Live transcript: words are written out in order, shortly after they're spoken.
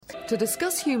To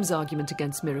discuss Hume's argument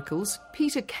against miracles,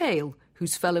 Peter Cale,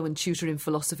 who's fellow and tutor in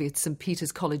philosophy at St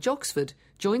Peter's College, Oxford,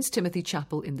 joins Timothy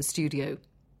Chappell in the studio.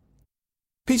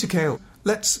 Peter Cale,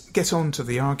 let's get on to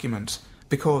the argument,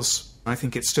 because I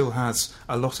think it still has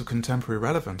a lot of contemporary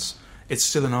relevance. It's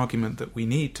still an argument that we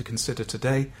need to consider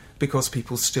today, because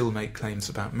people still make claims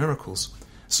about miracles.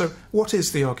 So what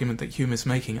is the argument that Hume is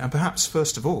making, and perhaps,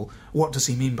 first of all, what does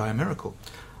he mean by a miracle?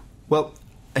 Well,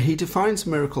 he defines a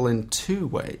miracle in two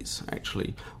ways,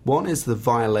 actually. One is the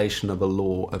violation of a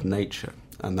law of nature,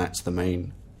 and that's the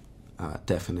main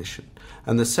definition.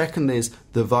 And the second is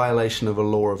the violation of a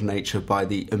law of nature by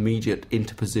the immediate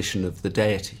interposition of the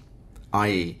deity,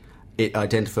 i.e., it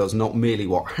identifies not merely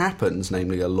what happens,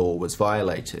 namely a law was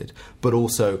violated, but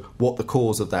also what the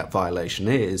cause of that violation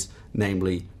is,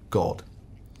 namely God.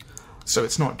 So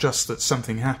it's not just that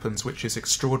something happens which is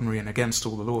extraordinary and against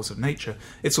all the laws of nature,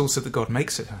 it's also that God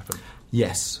makes it happen.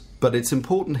 Yes, but it's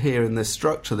important here in this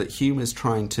structure that Hume is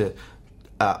trying to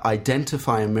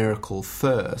identify a miracle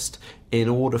first in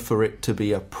order for it to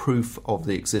be a proof of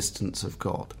the existence of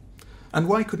God. And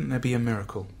why couldn't there be a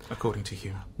miracle, according to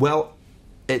Hume? Well,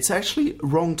 it's actually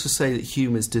wrong to say that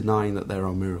Hume is denying that there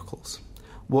are miracles.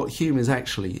 What Hume is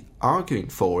actually arguing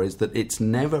for is that it's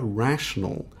never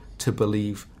rational to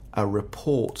believe a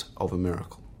report of a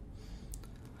miracle.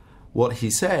 What he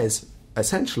says,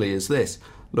 essentially, is this.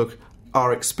 Look,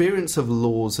 our experience of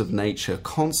laws of nature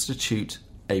constitute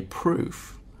a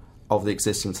proof of the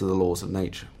existence of the laws of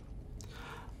nature.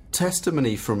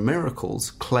 Testimony from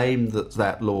miracles claim that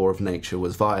that law of nature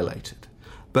was violated.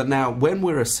 But now, when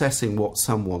we're assessing what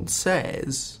someone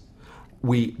says,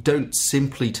 we don't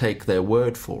simply take their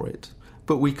word for it,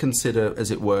 but we consider, as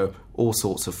it were, all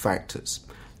sorts of factors.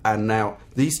 And now,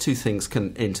 these two things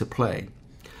can interplay.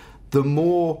 The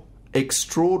more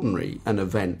extraordinary an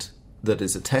event that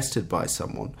is attested by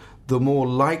someone, the more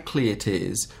likely it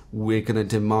is we're going to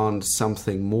demand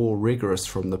something more rigorous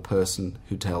from the person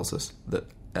who tells us that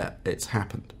it's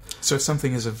happened. So if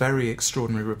something is a very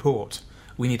extraordinary report,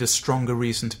 we need a stronger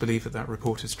reason to believe that that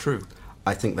report is true.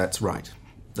 I think that's right.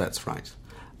 That's right.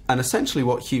 And essentially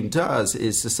what Hume does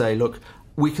is to say, look,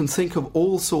 we can think of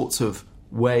all sorts of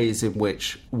ways in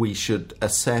which we should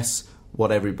assess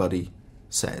what everybody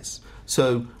says.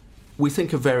 So we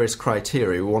think of various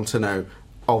criteria. We want to know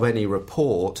of any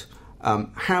report,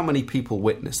 how many people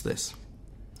witnessed this.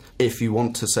 If you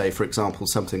want to say, for example,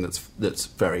 something that's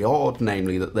very odd,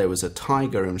 namely that there was a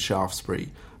tiger in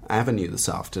Shaftesbury Avenue this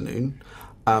afternoon,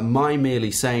 my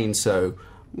merely saying so,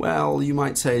 well, you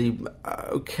might say,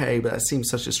 okay, but that seems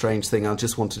such a strange thing, I'll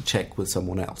just want to check with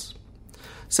someone else.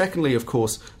 Secondly, of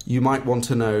course, you might want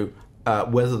to know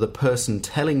whether the person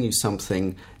telling you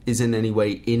something is in any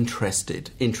way interested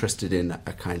in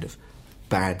a kind of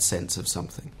bad sense of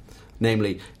something.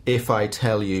 Namely, if I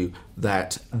tell you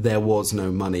that there was no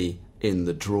money in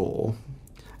the drawer,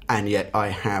 and yet I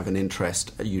have an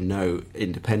interest,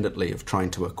 independently of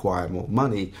trying to acquire more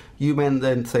money, you may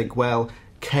then think, well,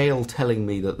 Cale telling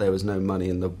me that there was no money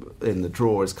in the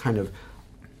drawer is kind of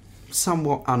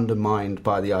somewhat undermined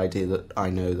by the idea that I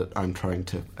know that I'm trying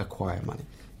to acquire money.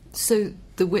 So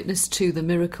the witness to the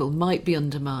miracle might be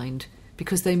undermined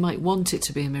because they might want it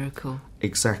to be a miracle.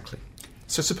 Exactly.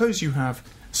 So suppose you have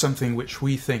something which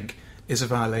we think is a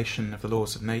violation of the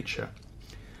laws of nature,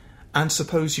 and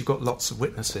suppose you've got lots of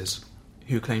witnesses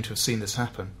who claim to have seen this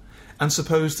happen, and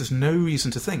suppose there's no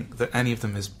reason to think that any of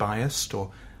them is biased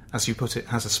or, as you put it,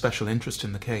 has a special interest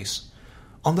in the case.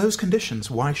 On those conditions,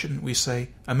 why shouldn't we say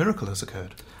a miracle has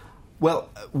occurred? Well,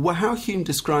 how Hume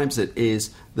describes it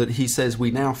is that he says we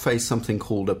now face something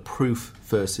called a proof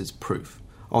versus proof.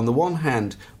 On the one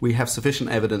hand, we have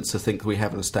sufficient evidence to think that we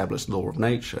have an established law of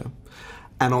nature,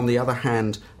 and on the other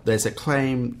hand, there's a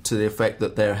claim to the effect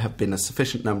that there have been a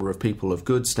sufficient number of people of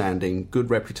good standing, good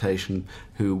reputation,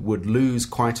 who would lose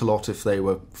quite a lot if they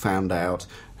were found out,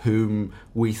 whom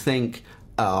we think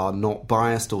are not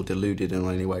biased or deluded in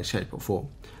any way, shape or form.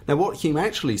 Now, what Hume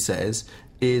actually says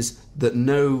is that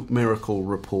no miracle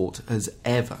report has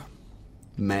ever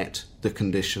met the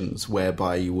conditions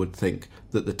whereby you would think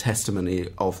that the testimony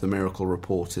of the miracle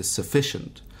report is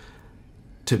sufficient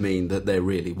to mean that there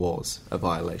really was a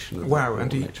violation of the law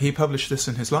of nature. He published this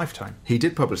in his lifetime? He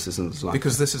did publish this in his lifetime.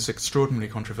 Because this is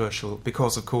extraordinarily controversial,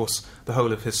 because, of course, the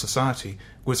whole of his society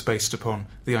was based upon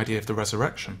the idea of the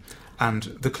resurrection. And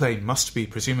the claim must be,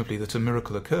 presumably, that a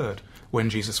miracle occurred when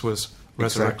Jesus was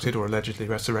resurrected or allegedly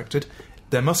resurrected.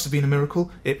 There must have been a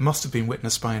miracle, it must have been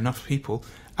witnessed by enough people,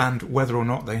 and whether or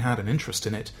not they had an interest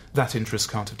in it, that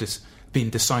interest can't have been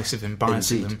decisive in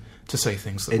biasing them to say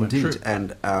things that weren't true.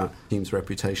 And Hume's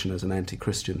reputation as an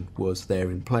anti-Christian was there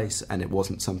in place, and it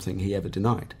wasn't something he ever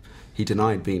denied. He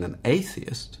denied being an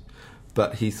atheist,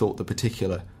 but he thought the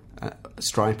particular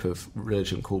stripe of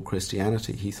religion called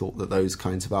Christianity, he thought that those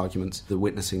kinds of arguments, the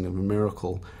witnessing of a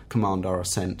miracle, command our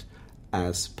assent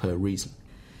as per reason.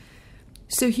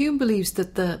 So Hume believes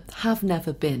that there have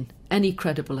never been any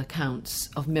credible accounts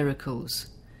of miracles.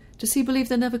 Does he believe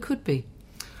there never could be?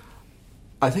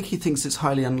 I think he thinks it's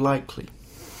highly unlikely,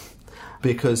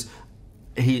 because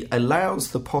he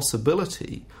allows the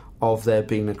possibility of there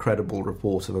being a credible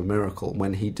report of a miracle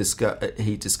when he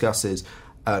discusses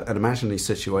an imaginary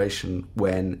situation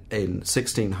when in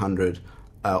 1600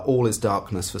 all is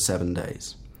darkness for 7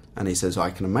 days. And he says,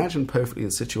 I can imagine perfectly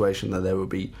the situation that there would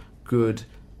be good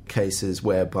cases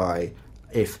whereby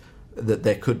that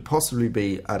there could possibly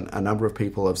be a number of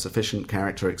people of sufficient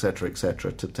character,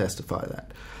 etc., to testify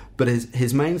that. But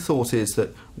his main thought is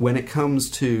that when it comes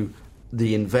to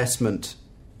the investment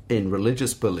in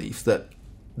religious belief, that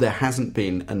there hasn't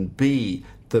been, and B,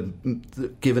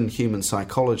 given human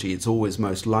psychology, it's always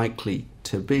most likely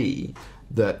to be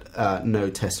that no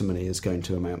testimony is going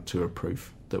to amount to a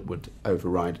proof that would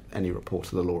override any report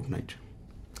of the law of nature.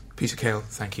 Peter Kale,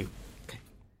 thank you.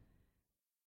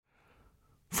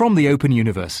 From the Open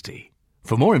University.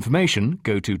 For more information,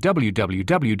 go to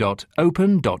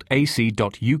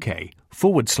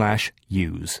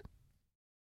www.open.ac.uk/use.